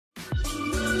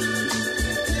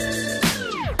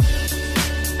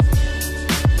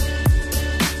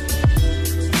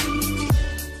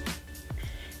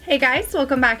Hey guys,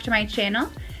 welcome back to my channel.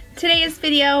 Today's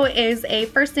video is a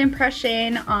first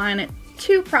impression on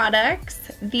two products,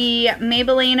 the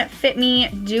Maybelline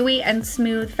Fitme Dewy and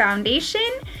Smooth Foundation,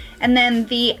 and then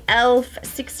the e.l.f.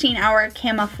 16-Hour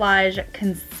Camouflage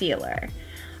Concealer.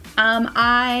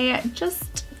 I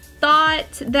just thought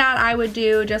that I would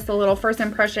do just a little first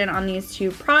impression on these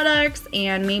two products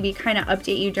and maybe kind of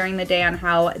update you during the day on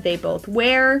how they both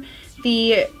wear.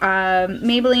 The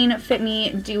Maybelline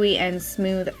Fitme Dewy and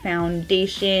Smooth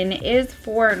Foundation is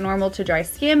for normal to dry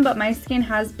skin, but my skin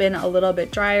has been a little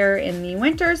bit drier in the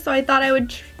winter, so I thought I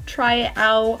would try it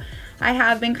out. I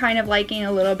have been kind of liking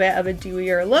a little bit of a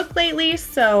dewier look lately,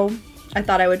 so I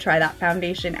thought I would try that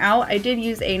foundation out. I did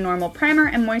use a normal primer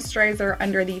and moisturizer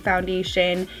under the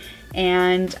foundation,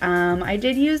 and I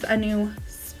did use a new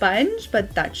sponge,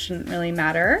 but that shouldn't really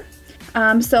matter.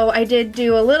 So I did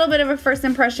do a little bit of a first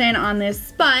impression on this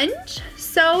sponge.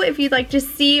 So if you'd like to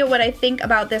see what I think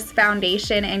about this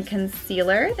foundation and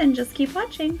concealer, then just keep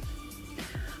watching.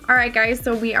 Alright guys,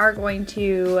 so we are going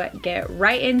to get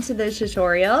right into the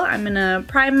tutorial. I'm gonna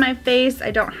prime my face.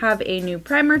 I don't have a new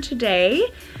primer today,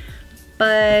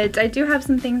 but I do have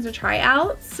some things to try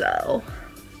out,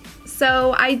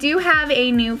 So I do have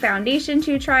a new foundation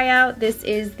to try out. This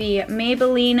is the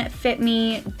Maybelline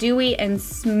Fitme Dewy and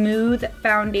Smooth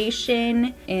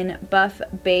Foundation in Buff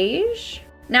Beige.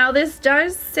 Now this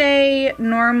does say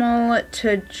normal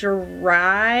to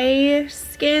dry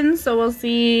skin, so we'll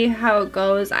see how it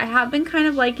goes. I have been kind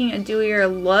of liking a dewier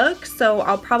look, so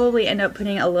I'll probably end up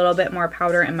putting a little bit more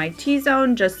powder in my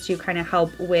T-zone just to kind of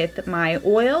help with my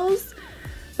oils.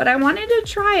 But I wanted to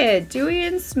try it. Dewy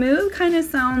and smooth kind of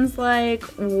sounds like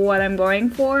what I'm going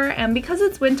for. And because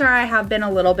it's winter, I have been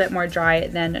a little bit more dry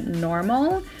than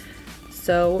normal.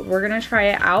 So we're gonna try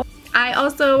it out. I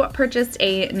also purchased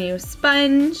a new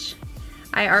sponge.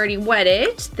 I already wet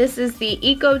it. This is the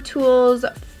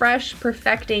EcoTools Fresh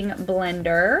Perfecting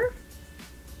Blender.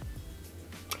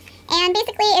 And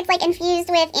basically it's like infused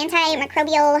with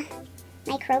antimicrobial,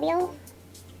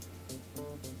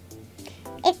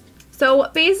 So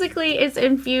basically it's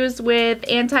infused with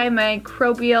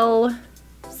antimicrobial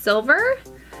silver.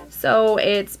 So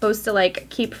it's supposed to like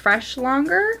keep fresh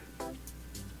longer.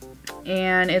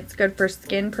 And it's good for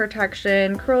skin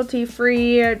protection,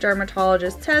 cruelty-free,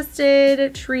 dermatologist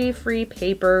tested, tree-free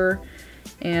paper,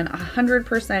 and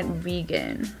 100%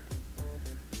 vegan.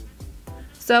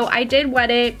 So I did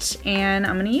wet it and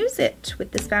I'm gonna use it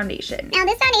with this foundation. Now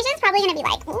this foundation is probably gonna be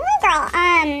like, ooh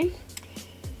girl,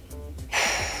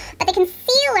 but the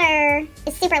concealer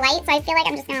is super light, so I feel like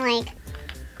I'm just gonna like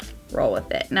roll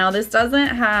with it. Now this doesn't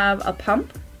have a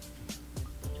pump,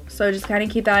 so just kind of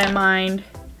keep that in mind.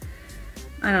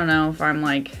 I don't know if I'm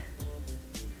like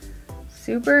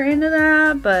super into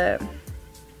that, but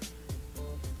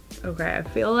okay, I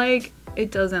feel like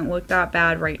it doesn't look that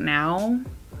bad right now.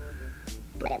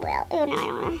 But it will. Oh no,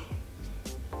 I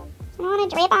don't wanna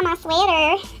drape on my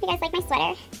sweater. You guys like my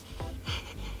sweater?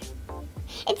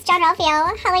 It's John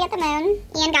Ralphio, Holly at the Moon.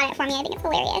 Ian got it for me, I think it's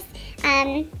hilarious.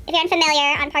 If you're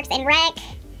unfamiliar, on Parks and Rec,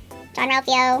 John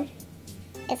Ralphio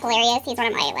is hilarious. He's one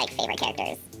of my like favorite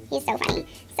characters. He's so funny.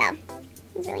 So, it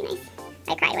was really nice.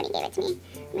 I cried when he gave it to me.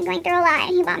 I've been going through a lot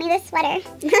and he bought me this sweater.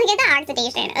 Look at the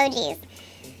oxidation, oh geez.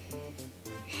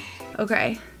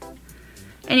 Okay.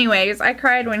 Anyways, I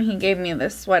cried when he gave me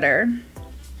this sweater.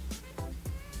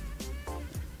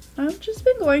 I've just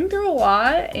been going through a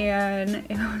lot and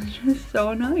it was just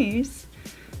so nice.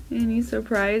 And he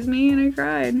surprised me and I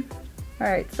cried.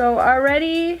 Alright, so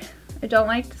already I don't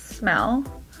like the smell.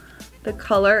 The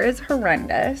color is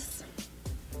horrendous.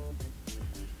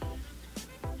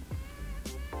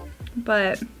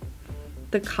 But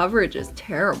the coverage is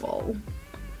terrible.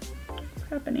 What's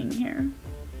happening here?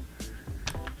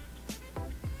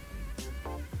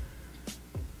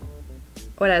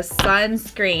 Oh, it has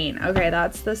sunscreen. Okay,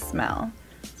 that's the smell.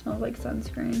 It smells like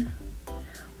sunscreen.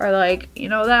 Or like, you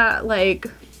know that like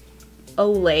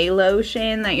Olay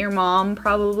lotion that your mom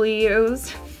probably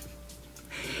used?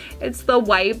 It's the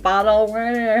white bottle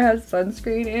one and it has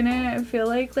sunscreen in it. I feel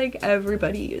like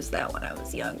everybody used that when I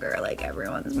was younger. Like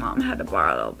everyone's mom had a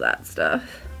bottle of that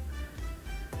stuff.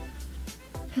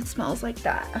 It smells like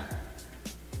that.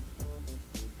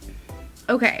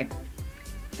 Okay.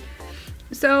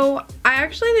 So I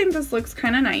actually think this looks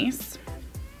kind of nice.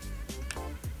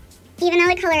 Even though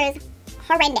the color is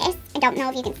horrendous, I don't know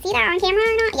if you can see that on camera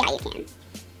or not. Yeah, you can.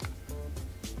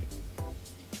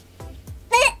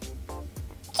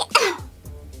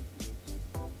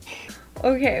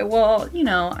 Okay, well, you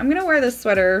know, I'm gonna wear this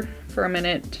sweater for a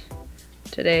minute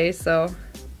today, so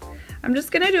I'm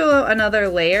just gonna do another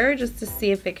layer just to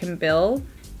see if it can build.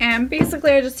 And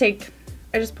basically I just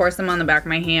pour some on the back of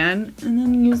my hand and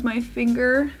then use my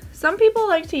finger. Some people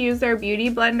like to use their beauty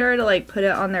blender to like put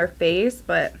it on their face,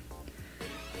 but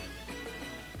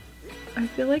I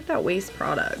feel like that wastes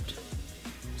product.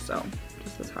 So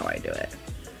this is how I do it.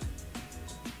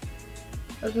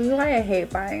 This is why I hate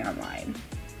buying online.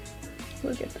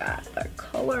 Look at that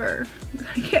color.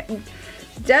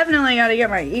 Definitely gotta get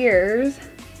my ears.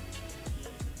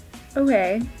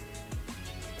 Okay.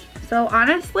 So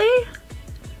honestly, I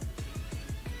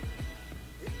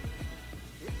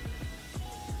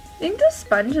think the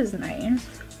sponge is nice.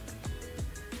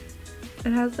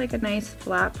 It has like a nice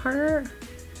flat part.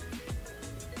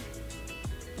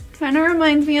 Kind of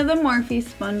reminds me of the Morphe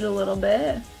sponge a little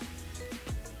bit.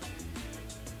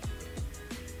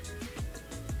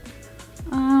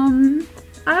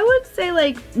 I would say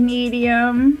like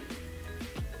medium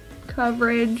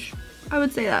coverage. I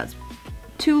would say that's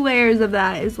 2 layers of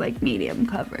that is like medium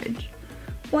coverage.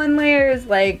 1 layer is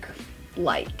like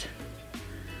light.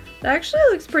 That actually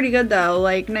looks pretty good though,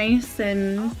 like nice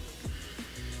and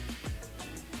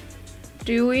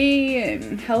dewy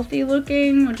and healthy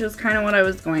looking, which is kind of what I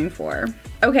was going for.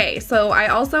 Okay, so I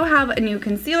also have a new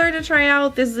concealer to try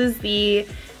out. This is the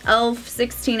e.l.f.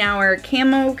 16-Hour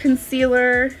Camo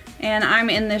Concealer, and I'm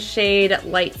in the shade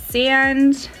Light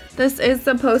Sand. This is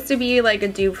supposed to be like a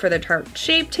dupe for the Tarte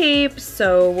Shape Tape,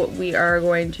 so we are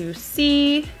going to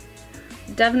see.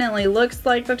 Definitely looks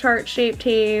like the Tarte Shape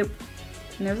Tape,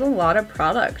 and there's a lot of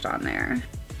product on there.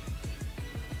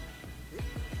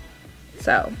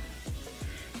 So,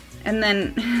 and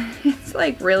then it's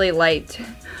like really light.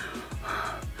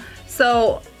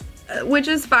 So, which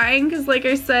is fine because like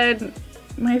I said,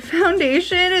 my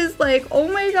foundation is like, oh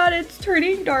my god, it's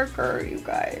turning darker, you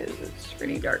guys. It's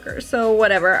turning darker. So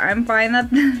whatever, I'm fine that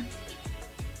the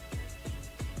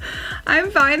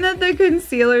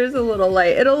concealer is a little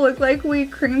light. It'll look like we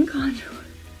cream contour.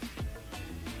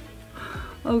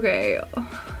 Okay.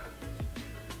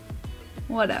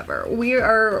 Whatever. We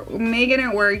are making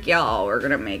it work, y'all. We're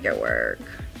gonna make it work.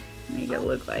 Make it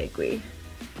look like we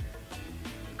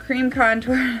cream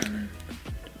contour.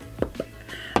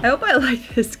 I hope I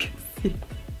like this concealer.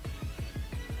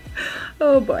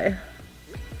 Oh boy.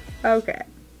 Okay.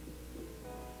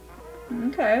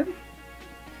 Okay.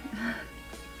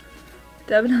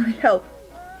 Definitely help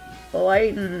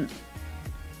lighten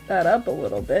that up a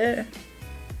little bit.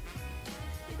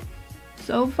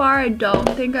 So far, I don't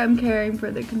think I'm caring for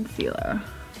the concealer.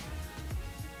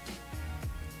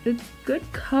 It's good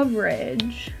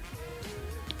coverage,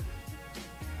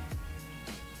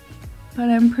 but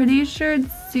I'm pretty sure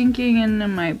it's sinking into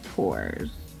my pores.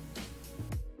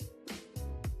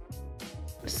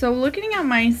 So looking at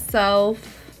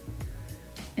myself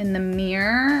in the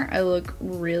mirror, I look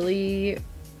really,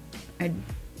 I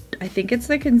think it's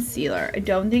the concealer. I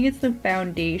don't think it's the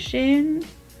foundation.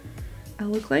 I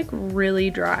look like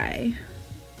really dry,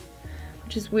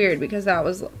 which is weird because that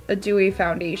was a dewy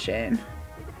foundation.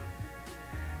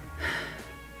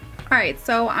 Alright,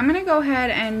 so I'm gonna go ahead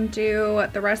and do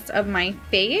the rest of my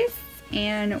face,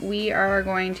 and we are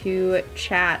going to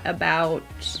chat about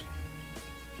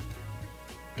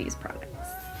these products.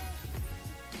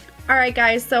 Alright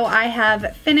guys, so I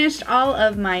have finished all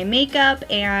of my makeup,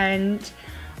 and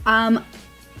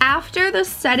after the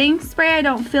setting spray, I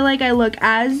don't feel like I look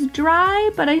as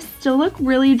dry, but I still look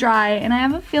really dry, and I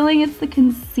have a feeling it's the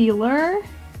concealer.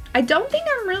 I don't think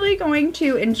I'm really going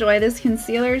to enjoy this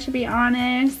concealer, to be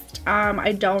honest.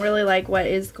 I don't really like what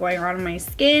is going on in my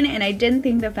skin, and I didn't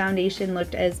think the foundation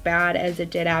looked as bad as it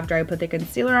did after I put the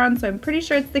concealer on, so I'm pretty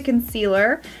sure it's the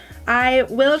concealer. I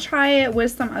will try it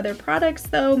with some other products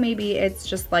though. Maybe it's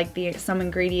just like some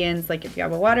ingredients, like if you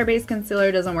have a water-based concealer,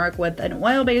 it doesn't work with an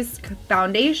oil-based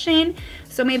foundation.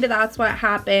 So maybe that's what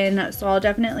happened. So I'll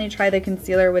definitely try the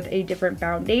concealer with a different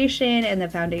foundation and the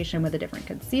foundation with a different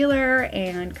concealer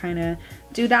and kind of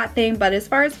do that thing. But as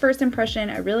far as first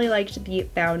impression, I really liked the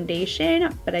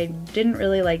foundation, but I didn't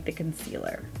really like the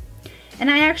concealer. And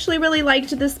I actually really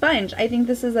liked the sponge. I think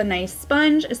this is a nice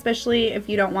sponge, especially if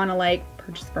you don't want to like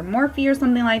purchase from Morphe or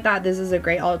something like that. This is a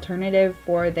great alternative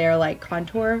for their like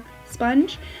contour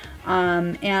sponge.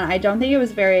 And I don't think it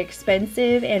was very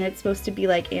expensive, and it's supposed to be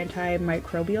like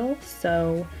antimicrobial,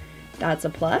 so that's a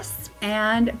plus.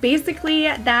 And basically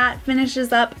that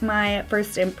finishes up my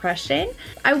first impression.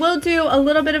 I will do a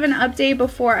little bit of an update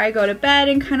before I go to bed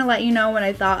and kind of let you know what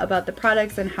I thought about the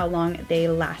products and how long they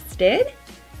lasted.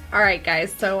 Alright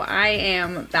guys, so I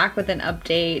am back with an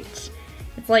update.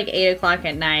 It's like 8 o'clock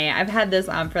at night. I've had this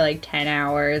on for like 10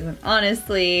 hours, and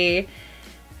honestly,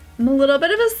 I'm a little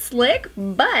bit of a slick,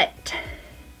 but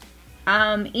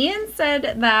Ian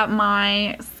said that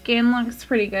my skin looks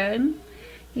pretty good.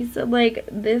 He said like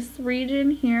this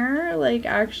region here like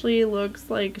actually looks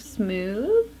like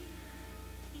smooth.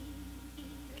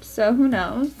 So who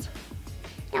knows?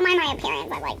 Don't mind my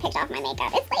appearance. I like picked off my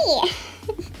makeup. It's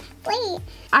late. It's late.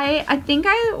 I think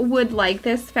I would like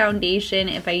this foundation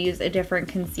if I use a different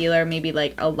concealer, maybe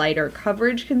like a lighter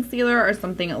coverage concealer or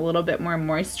something a little bit more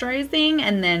moisturizing,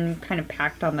 and then kind of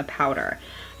packed on the powder.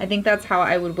 I think that's how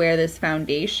I would wear this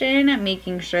foundation,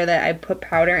 making sure that I put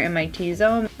powder in my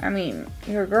T-zone. I mean,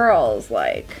 your girl's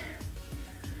like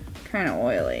kind of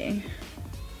oily.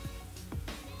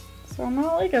 So I'm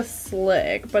not like a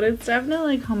slick, but it's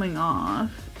definitely coming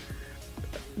off.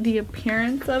 The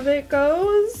appearance of it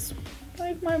goes,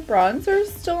 like my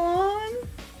bronzer's still on,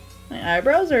 my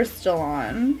eyebrows are still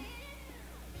on.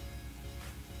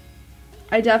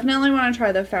 I definitely want to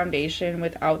try the foundation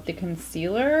without the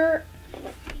concealer.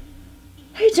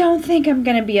 I don't think I'm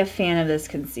going to be a fan of this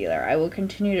concealer. I will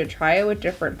continue to try it with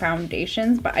different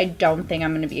foundations, but I don't think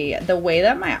I'm going to be, the way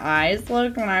that my eyes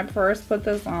looked when I first put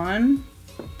this on.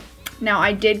 Now,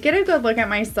 I did get a good look at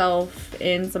myself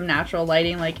in some natural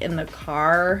lighting, like in the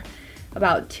car,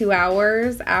 about 2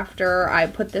 hours after I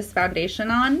put this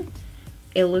foundation on.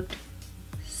 It looked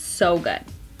so good.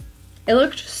 It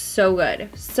looked so good.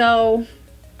 So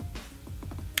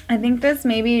I think this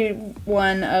may be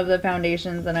one of the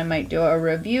foundations that I might do a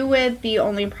review with. The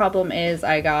only problem is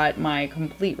I got my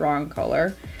complete wrong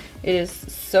color. It is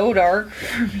so dark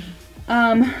for me.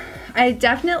 I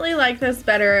definitely like this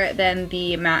better than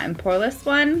the matte and poreless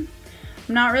one.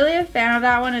 I'm not really a fan of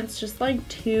that one. It's just like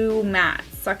too matte.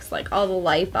 Sucks like all the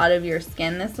life out of your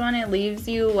skin. This one, it leaves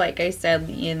you, like I said,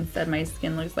 Ian said my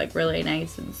skin looks like really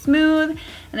nice and smooth.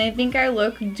 And I think I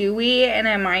look dewy, and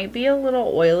I might be a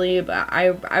little oily, but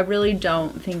I really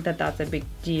don't think that that's a big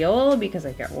deal because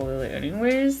I get oily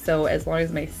anyways. So as long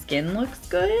as my skin looks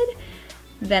good,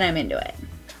 then I'm into it.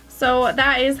 So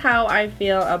that is how I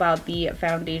feel about the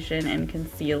foundation and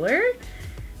concealer.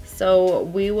 So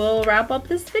we will wrap up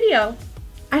this video.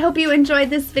 I hope you enjoyed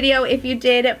this video. If you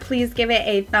did, please give it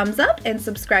a thumbs up and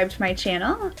subscribe to my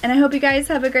channel. And I hope you guys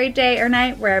have a great day or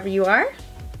night wherever you are.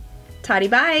 Toddy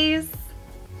byes!